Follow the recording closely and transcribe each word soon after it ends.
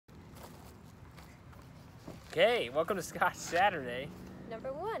Okay, welcome to Scotch Saturday.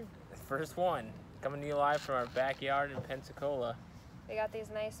 Number 1. The first one. Coming to you live from our backyard in Pensacola. We got these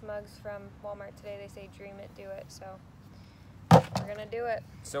nice mugs from Walmart today. They say dream it, do it. So we're gonna do it.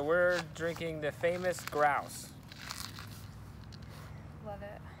 So we're drinking the Famous Grouse. Love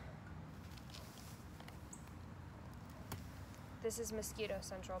it. This is Mosquito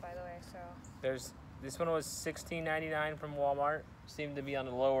Central, by the way, so. This one was $16.99 from Walmart. Seemed to be on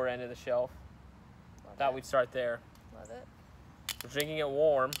the lower end of the shelf. Thought we'd start there. Love it. We're drinking it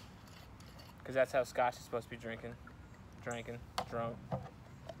warm, because that's how Scotch is supposed to be drinking. Drunk.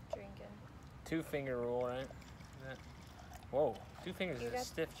 Drinking. 2-finger rule, right? Whoa, 2 fingers is a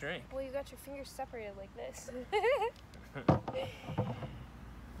stiff drink. Well, you got your fingers separated like this.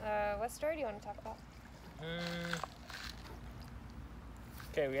 What story do you want to talk about?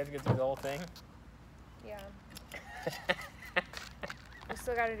 Okay, we have to get through the whole thing? Yeah. We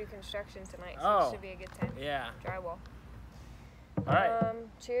still got to do construction tonight, so it should be a good time. Yeah. Drywall. All right.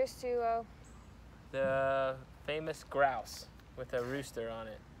 Cheers to the Famous Grouse with a rooster on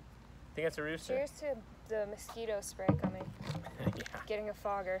it. Think that's a rooster? Cheers to the mosquito spray coming. Yeah. Getting a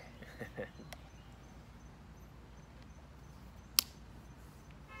fogger.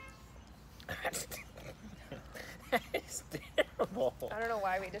 It's terrible. I don't know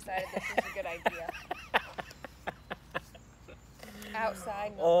why we decided this was a good idea.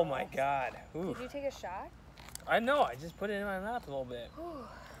 Outside. No Oh balls. my God. Ooh. Did you take a shot? I know. I just put it in my mouth a little bit.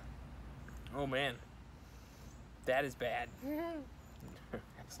 Oh man. That is bad.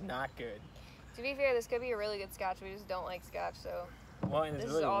 That's not good. To be fair, this could be a really good scotch. We just don't like scotch, so. Well, and it's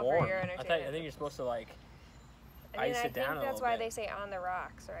this really is all warm. for your entertainment. I think you're supposed to like ice it down a little bit. That's why they say on the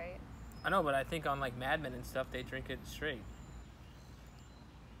rocks, right? I know, but I think on like Mad Men and stuff, they drink it straight.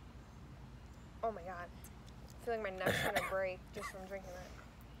 Oh my God. I feel like my neck's gonna break just from drinking that.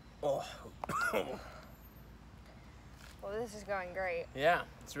 Oh. Well, this is going great. Yeah,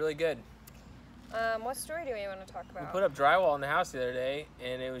 it's really good. What story do we want to talk about? We put up drywall in the house the other day,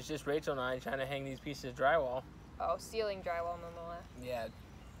 and it was just Rachel and I trying to hang these pieces of drywall. Oh, stealing drywall nonetheless. Yeah, it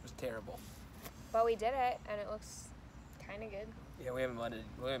was terrible. But we did it, and it looks kind of good. Yeah, we haven't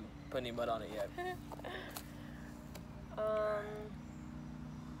put any mud on it yet.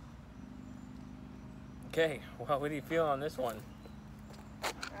 Okay, well, what do you feel on this one?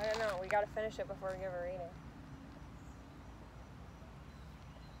 I don't know. We got to finish it before we give a rating.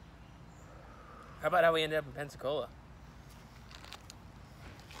 How about how we ended up in Pensacola?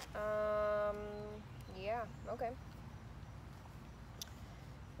 Yeah, okay.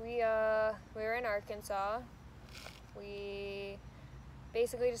 We were in Arkansas. We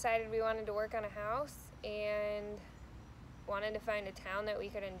basically decided we wanted to work on a house and wanted to find a town that we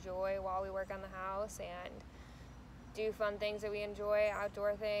could enjoy while we work on the house and do fun things that we enjoy,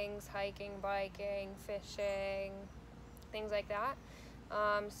 outdoor things, hiking, biking, fishing, things like that.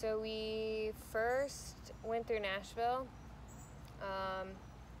 So we first went through Nashville.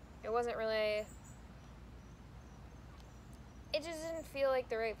 It wasn't really, it just didn't feel like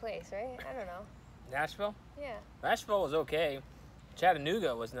the right place, right? I don't know. Nashville? Yeah. Nashville was okay.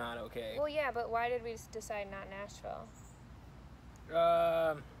 Chattanooga was not okay. Well, yeah, but why did we decide not Nashville?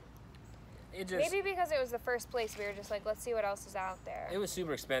 Maybe because it was the first place we were just like, let's see what else is out there. It was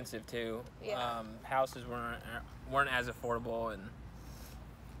super expensive too. Yeah. Houses weren't as affordable, and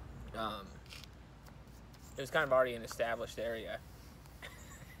it was kind of already an established area.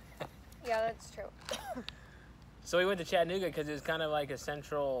 Yeah, that's true. So we went to Chattanooga because it was kind of like a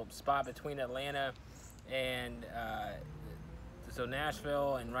central spot between Atlanta and so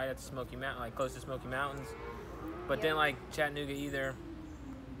Nashville, and right at the Smoky Mountain, like close to Smoky Mountains. But then like Chattanooga either.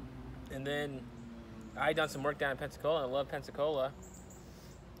 And then I had done some work down in Pensacola, and I love Pensacola.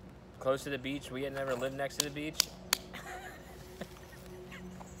 Close to the beach. We had never lived next to the beach.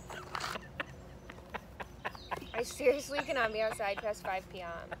 I seriously cannot be outside past 5 p.m.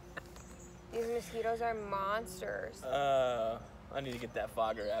 These mosquitoes are monsters. I need to get that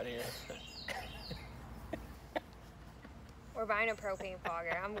fogger out here. We're buying a propane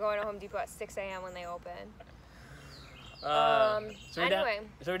fogger. I'm going to Home Depot at 6 a.m. when they open. Anyway.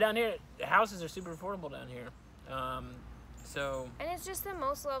 So we're down here. Houses are super affordable down here. And it's just the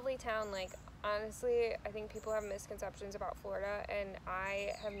most lovely town. Like, honestly, I think people have misconceptions about Florida, and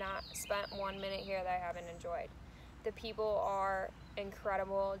I have not spent 1 minute here that I haven't enjoyed. The people are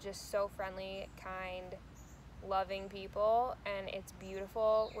incredible, just so friendly, kind, loving people, and it's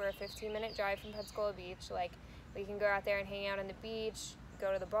beautiful. We're a 15-minute drive from Pensacola Beach. Like, we can go out there and hang out on the beach,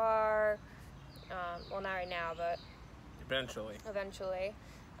 go to the bar. Well, not right now, but eventually.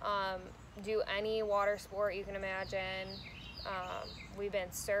 Do any water sport you can imagine. We've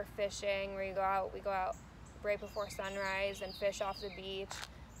been surf fishing. We go out right before sunrise and fish off the beach.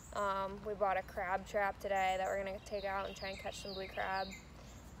 We bought a crab trap today that we're going to take out and try and catch some blue crab.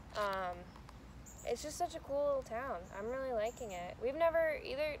 It's just such a cool little town. I'm really liking it. We've never,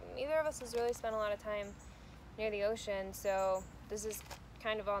 neither of us has really spent a lot of time near the ocean, so this is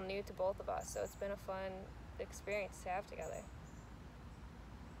kind of all new to both of us, so it's been a fun experience to have together.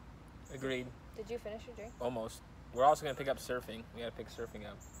 Agreed. Did you finish your drink? Almost. We're also going to pick up surfing. We got to pick surfing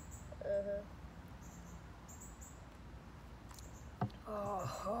up.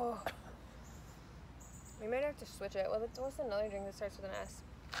 Oh. We might have to switch it. What's another drink that starts with an S?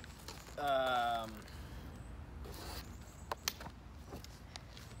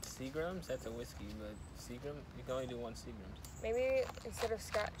 Seagrams? That's a whiskey, but Seagram, you can only do one Seagrams. Maybe instead of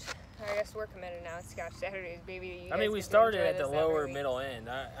Scotch, I guess we're committed now. It's Scotch Saturdays, baby. I mean, we started at the lower middle end.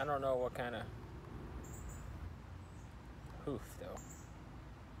 I don't know what kind of hoof, though.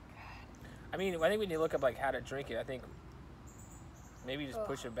 I mean, I think we need to look up like how to drink it. I think maybe just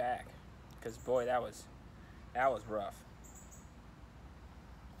push it back, because boy, that was rough.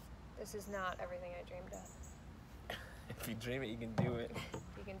 This is not everything I dreamed of. If you dream it, you can do it.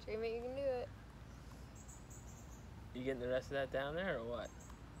 You can dream it, you can do it. You getting the rest of that down there, or what?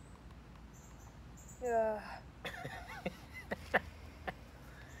 Yeah.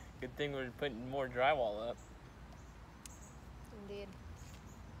 Good thing we're putting more drywall up. Indeed.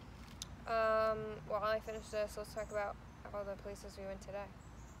 While I finish this, let's talk about all the places we went today.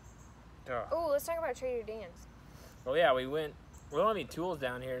 Oh, let's talk about Trader Dan's. Well, yeah, we don't have any tools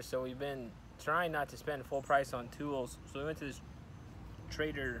down here, so we've been trying not to spend full price on tools. So we went to this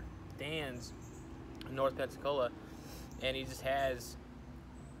Trader Dan's in North Pensacola, and he just has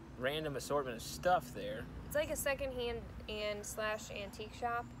random assortment of stuff there. It's like a secondhand and / antique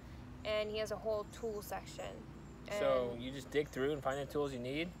shop, and he has a whole tool section. So you just dig through and find the tools you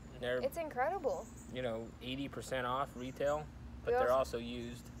need. And it's incredible. 80% off retail, but they're also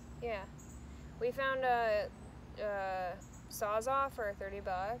used. Yeah. We found a Sawzall for $30,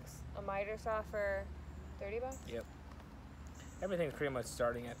 a miter saw for $30. Yep. Everything's pretty much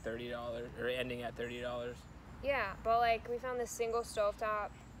starting at $30 or ending at $30. Yeah, but like we found this single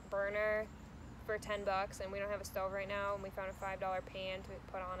stovetop burner for $10, and we don't have a stove right now, and we found a $5 pan to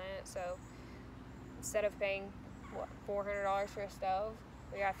put on it. So instead of paying $400 for a stove,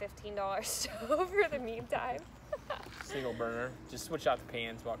 we got a $15 stove for the meantime. Single burner. Just switch out the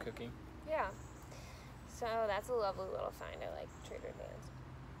pans while cooking. Yeah. So that's a lovely little find. I like Trader Dan's.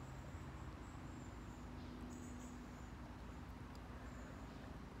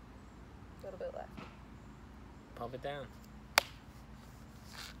 A little bit left. Pump it down.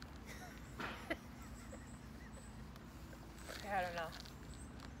 I don't know.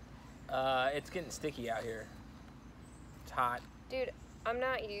 It's getting sticky out here. It's hot. Dude, I'm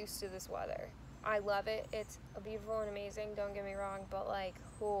not used to this weather. I love it. It's beautiful and amazing, don't get me wrong, but like,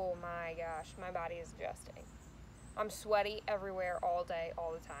 oh my gosh, my body is adjusting. I'm sweaty everywhere all day,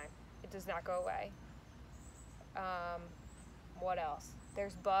 all the time. It does not go away. What else?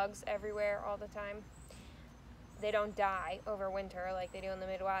 There's bugs everywhere all the time. They don't die over winter like they do in the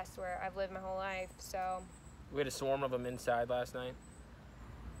Midwest where I've lived my whole life, so. We had a swarm of them inside last night.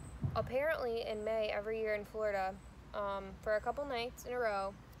 Apparently in May every year in Florida, for a couple nights in a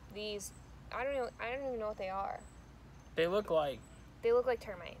row, these, I don't even know what they are. They look like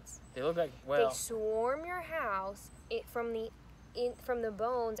termites. They look like, well, they swarm your house from the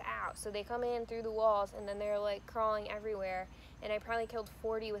bones out. So they come in through the walls, and then they're like crawling everywhere. And I probably killed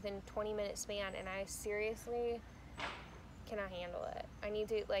 40 within 20-minute span, and I seriously cannot handle it. I need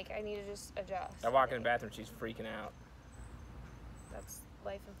to just adjust. I walk in the bathroom, she's freaking out. That's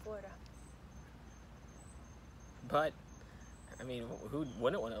life in Florida. But, I mean, who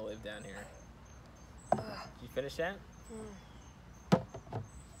wouldn't want to live down here? Did you finish that? Oh,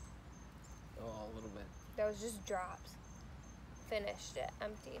 a little bit. That was just drops. Finished it.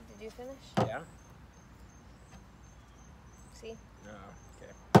 Empty. Did you finish? Yeah. See? Oh,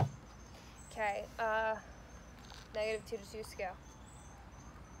 okay. Okay. -2 to 2 scale.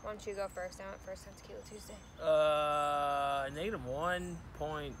 Why don't you go first? I went first on Tequila Tuesday.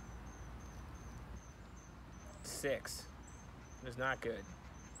 -1.6. It was not good.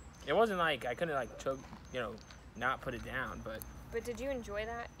 It wasn't like I couldn't like choke, not put it down, but. But did you enjoy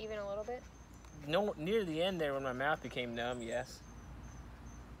that even a little bit? No, near the end there when my mouth became numb, yes.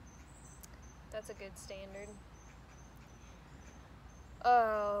 That's a good standard.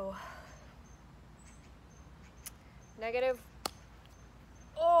 Oh. -.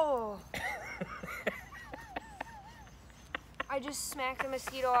 Oh. I just smacked a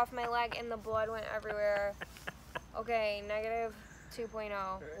mosquito off my leg and the blood went everywhere. Okay,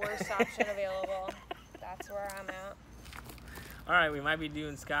 -2.0. Worst option available. that's where I'm at. All right, we might be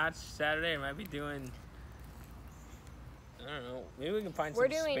doing Scotch Saturday. We might be doing, I don't know. Maybe we can find some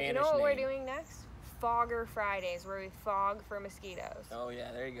Spanish You know what name. we're doing next? Fogger Fridays, where we fog for mosquitoes. Oh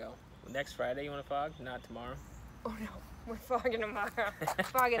yeah, there you go. Next Friday, you want to fog? Not tomorrow. Oh no, we're fogging tomorrow.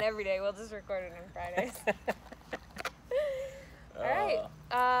 Fogging every day. We'll just record it on Fridays. All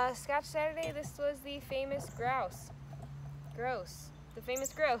right, Scotch Saturday. This was the Famous Grouse. The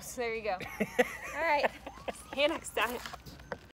Famous Grouse. There you go. All right. See you next time.